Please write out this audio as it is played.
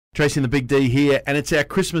Tracy and the Big D here, and it's our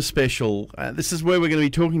Christmas special. This is where we're going to be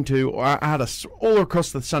talking to artists all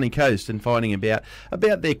across the sunny coast and finding about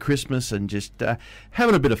their Christmas and just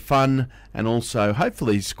having a bit of fun, and also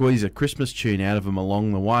hopefully squeeze a Christmas tune out of them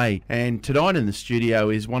along the way. And tonight in the studio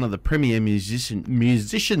is one of the premier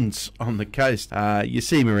musicians on the coast. You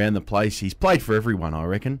see him around the place. He's played for everyone, I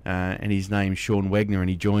reckon, and his name's Shaun Wegener, and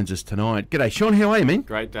he joins us tonight. G'day, Shaun. How are you, man?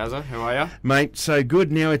 Great, Dazza. How are you? Mate, so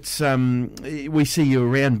good. Now it's we see you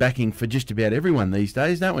around backing for just about everyone these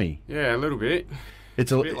days, don't we? Yeah, a little bit.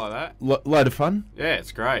 It's a bit like that. Load of fun. Yeah,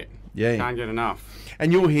 it's great. Yeah. Can't get enough.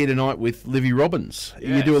 And you're here tonight with Livy Robbins.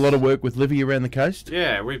 Yes. You do a lot of work with Livy around the coast?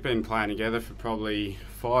 Yeah, we've been playing together for probably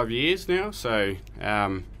 5 years now, so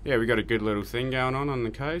yeah, we've got a good little thing going on the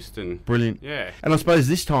coast. And brilliant. Yeah. And I suppose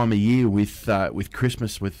this time of year with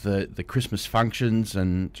Christmas, with the Christmas functions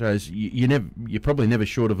and shows, you're probably never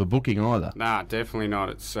short of a booking either. Nah, definitely not.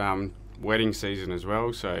 It's wedding season as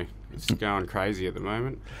well, so it's going crazy at the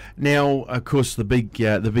moment. Now, of course, the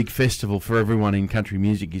big festival for everyone in country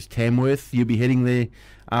music is Tamworth. You'll be heading there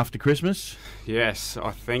after Christmas? Yes,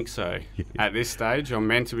 I think so. At this stage, I'm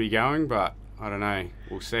meant to be going, but I don't know.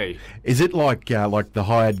 We'll see. Is it like the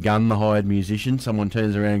hired gun, the hired musician? Someone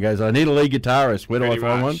turns around and goes, "I need a lead guitarist. Where do I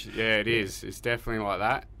find one?" Yeah, it is. It's definitely like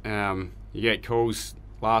that. You get calls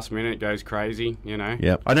last minute, goes crazy, you know.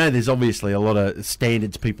 Yeah, I know there's obviously a lot of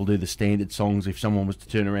standards. People do the standard songs. If someone was to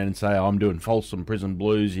turn around and say, I'm doing Folsom Prison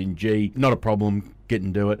Blues in G, not a problem, get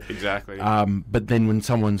and do it. Exactly. But then when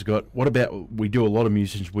someone's got, what about, we do a lot of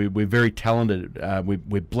musicians, we're very talented,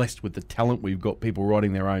 we're blessed with the talent, we've got people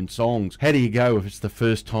writing their own songs. How do you go if it's the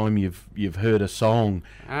first time you've heard a song?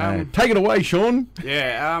 Take it away, Shaun.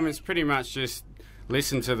 Yeah, it's pretty much just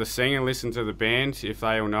listen to the singer, listen to the band if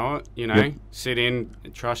they all know it, you know. Yep. Sit in,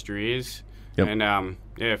 trust your ears, yep. And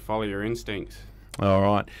yeah, follow your instincts. All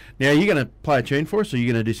right. Now, are you going to play a tune for us, or are you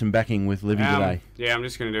going to do some backing with Livy today? Yeah, I'm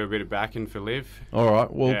just going to do a bit of backing for Liv. All right.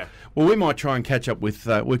 Well, we might try and catch up with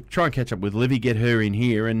Livy, get her in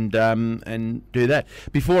here, and do that.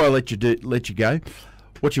 Before I let you go,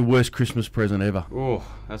 what's your worst Christmas present ever? Oh,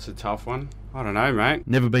 that's a tough one. I don't know, mate.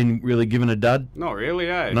 Never been really given a dud? Not really,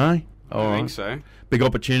 eh? No. I don't think so. Big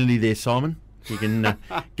opportunity there, Simon. You can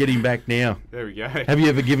get him back now. There we go. Have you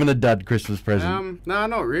ever given a dud Christmas present? No,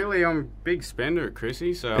 not really. I'm a big spender at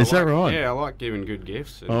Chrissy, so is that right? Yeah, I like giving good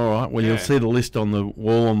gifts. All right. Well, you'll see the list on the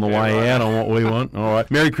wall on the way out on what we want. All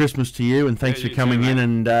right. Merry Christmas to you, and thanks for coming in,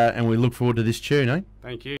 and we look forward to this tune, eh?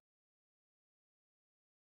 Thank you.